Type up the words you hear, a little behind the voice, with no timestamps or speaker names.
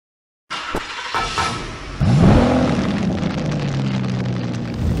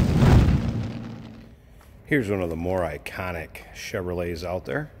Here's one of the more iconic Chevrolets out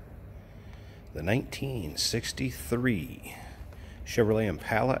there. The 1963 Chevrolet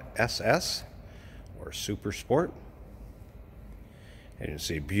Impala SS, or Super Sport. And you can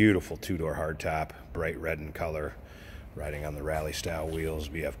see beautiful two-door hardtop, bright red in color, riding on the rally style wheels,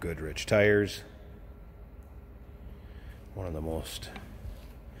 BF Goodrich tires. One of the most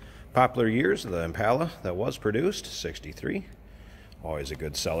popular years of the Impala that was produced, 63. Always a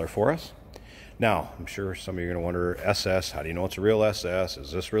good seller for us. Now, I'm sure some of you are going to wonder, SS, how do you know it's a real SS?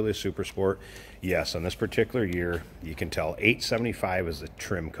 Is this really a Super Sport? Yes, on this particular year, you can tell 875 is the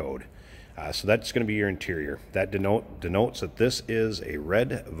trim code. So that's going to be your interior. That denotes that this is a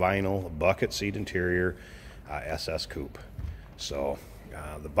red vinyl bucket seat interior SS coupe. So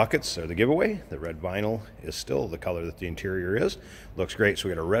the buckets are the giveaway. The red vinyl is still the color that the interior is. Looks great, so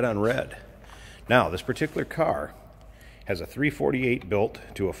we got a red on red. Now, this particular car has a 348 built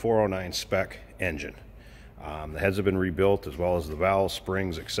to a 409 spec engine. The heads have been rebuilt, as well as the valves,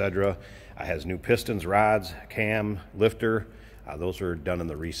 springs, etc. Has new pistons, rods, cam, lifter. Those were done in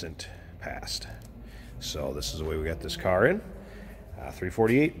the recent past. So this is the way we got this car in.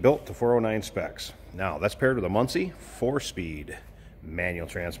 348 built to 409 specs. Now that's paired with a Muncie 4-speed manual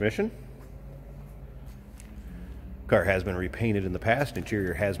transmission. Car has been repainted in the past.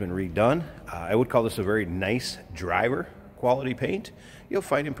 Interior has been redone. I would call this a very nice driver quality paint. You'll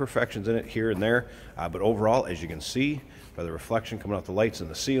find imperfections in it here and there, but overall, as you can see by the reflection coming off the lights in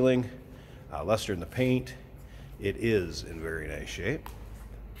the ceiling, luster in the paint, it is in very nice shape.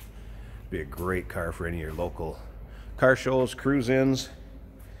 Be a great car for any of your local car shows, cruise-ins.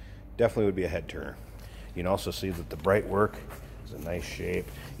 Definitely would be a head turner. You can also see that the bright work is in nice shape.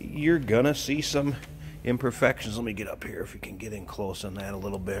 You're gonna see some imperfections. Let me get up here if you can get in close on that a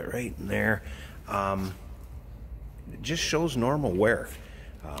little bit, right in there. It just shows normal wear.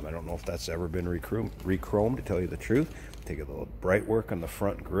 I don't know if that's ever been re-chromed, to tell you the truth. Take a little bright work on the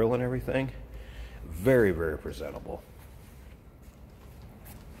front grille and everything. Very, very presentable.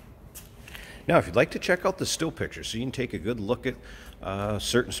 Now, if you'd like to check out the still pictures, so you can take a good look at a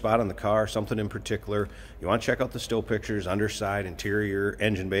certain spot on the car, something in particular, you want to check out the still pictures, underside, interior,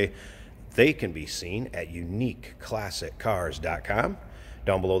 engine bay, they can be seen at uniqueclassiccars.com.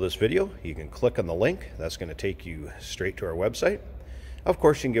 Down below this video, you can click on the link. That's going to take you straight to our website. Of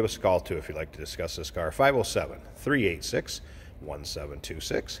course, you can give us a call, too, if you'd like to discuss this car.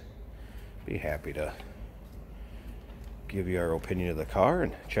 507-386-1726. Be happy to give you our opinion of the car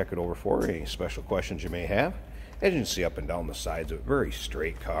and check it over for you. Any special questions you may have. As you can see up and down the sides of it, very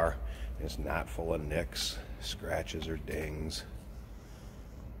straight car. It's not full of nicks, scratches, or dings.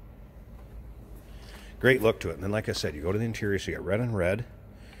 Great look to it. And then, like I said, you go to the interior, so you got red on red.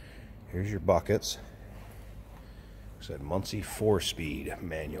 Here's your buckets. Like I said, Muncie 4-speed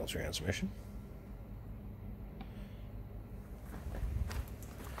manual transmission.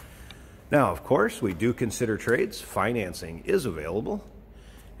 Now, of course, we do consider trades. Financing is available.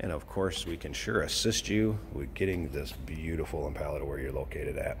 And, of course, we can sure assist you with getting this beautiful Impala to where you're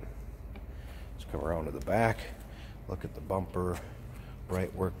located at. Let's come around to the back. Look at the bumper.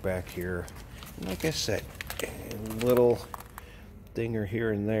 Bright work back here. And like I said, a little dinger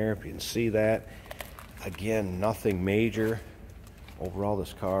here and there, if you can see that. Again, nothing major. Overall,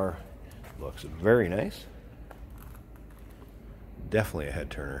 this car looks very nice. Definitely a head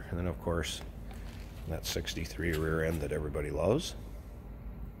turner. And then, of course, that 63 rear end that everybody loves.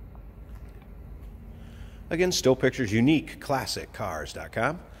 Again, still pictures,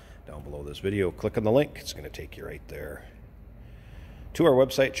 uniqueclassiccars.com. Down below this video, click on the link. It's going to take you right there to our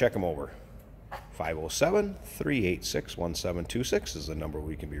website. Check them over. 507-386-1726 is the number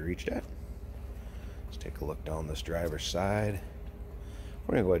we can be reached at. Let's take a look down this driver's side.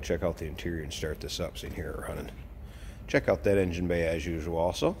 We're going to go ahead and check out the interior and start this up so you can hear it running. Check out that engine bay as usual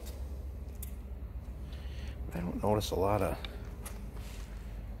also. I don't notice a lot of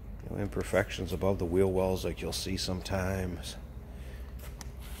imperfections above the wheel wells like you'll see sometimes.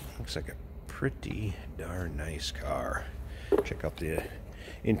 Looks like a pretty darn nice car. Check out the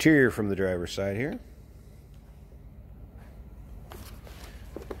interior from the driver's side here.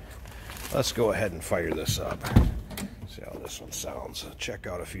 Let's go ahead and fire this up. See how this one sounds. Check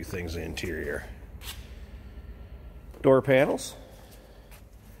out a few things in the interior. Door panels,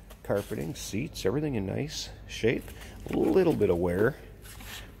 carpeting, seats, everything in nice shape. A little bit of wear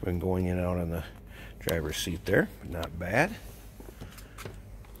when going in and out on the driver's seat there, but not bad.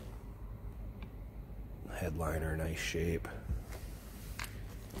 Headliner, nice shape.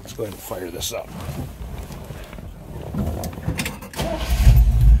 Let's go ahead and fire this up.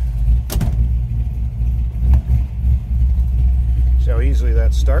 See how easily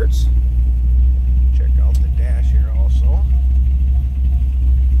that starts? Check out the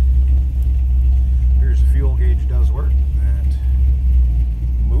gauge does work. That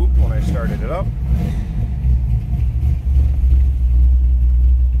moved when I started it up.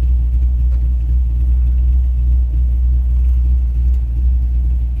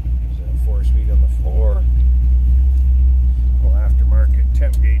 There's that 4-speed on the floor. Well, aftermarket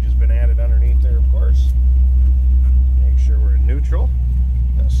temp gauge has been added underneath there, of course. Make sure we're in neutral.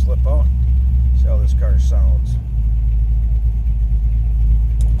 Gonna slip out. See how this car sounds.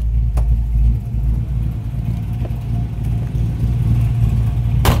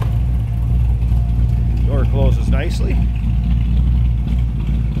 Door closes nicely.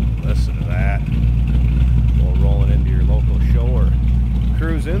 Listen to that. Go rolling into your local show or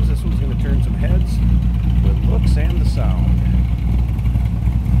cruise-ins. This one's going to turn some heads with looks and the sound.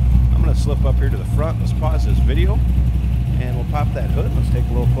 I'm going to slip up here to the front. Let's pause this video and we'll pop that hood. Let's take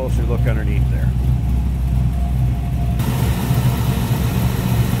a little closer look underneath there.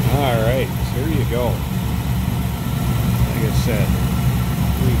 Alright, so here you go. Like I said,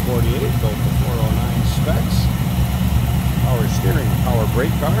 348 built to 409 specs. Power steering, power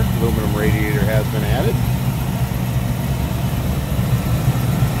brake car. Aluminum radiator has been added.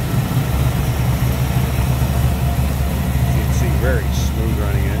 You can see very smooth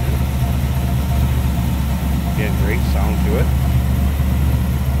running engine. Again, great sound to it.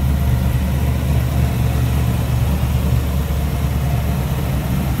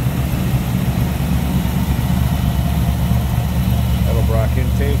 Edelbrock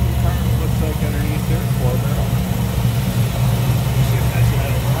intake and car looks like underneath there, 4-barrel. See if that's an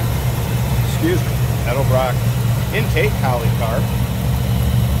Edelbrock. Excuse me, Edelbrock intake Holly car.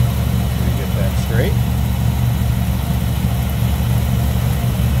 Let me get that straight.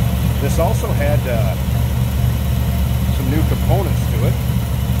 This also had some new components to it.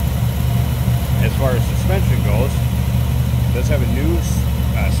 As far as suspension goes, it does have a new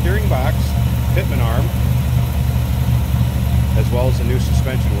steering box, fitment arm, as well as the new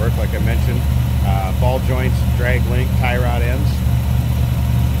suspension work, like I mentioned, ball joints, drag link, tie rod ends.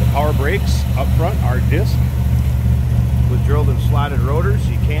 The power brakes up front are disc with drilled and slotted rotors.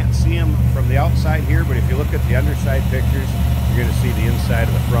 You can't see them from the outside here, but if you look at the underside pictures, you're going to see the inside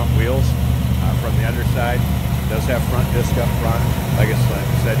of the front wheels from the underside. It does have front disc up front, like I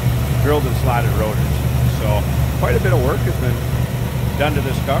said, drilled and slotted rotors. So quite a bit of work has been done to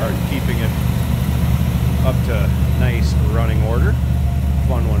this car and keeping it up to nice running order.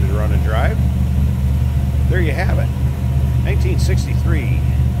 Fun one to run and drive. There you have it. 1963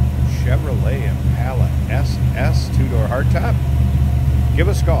 Chevrolet Impala SS 2-door hardtop. Give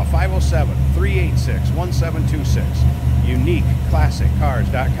us a call, 507-386-1726.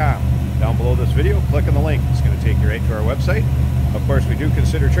 UniqueClassicCars.com. Down below this video, click on the link. It's going to take you right to our website. Of course, we do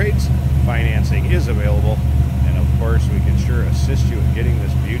consider trades. Financing is available. And of course, we can sure assist you in getting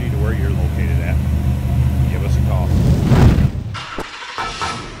this beauty to where you're located at. Give us a call.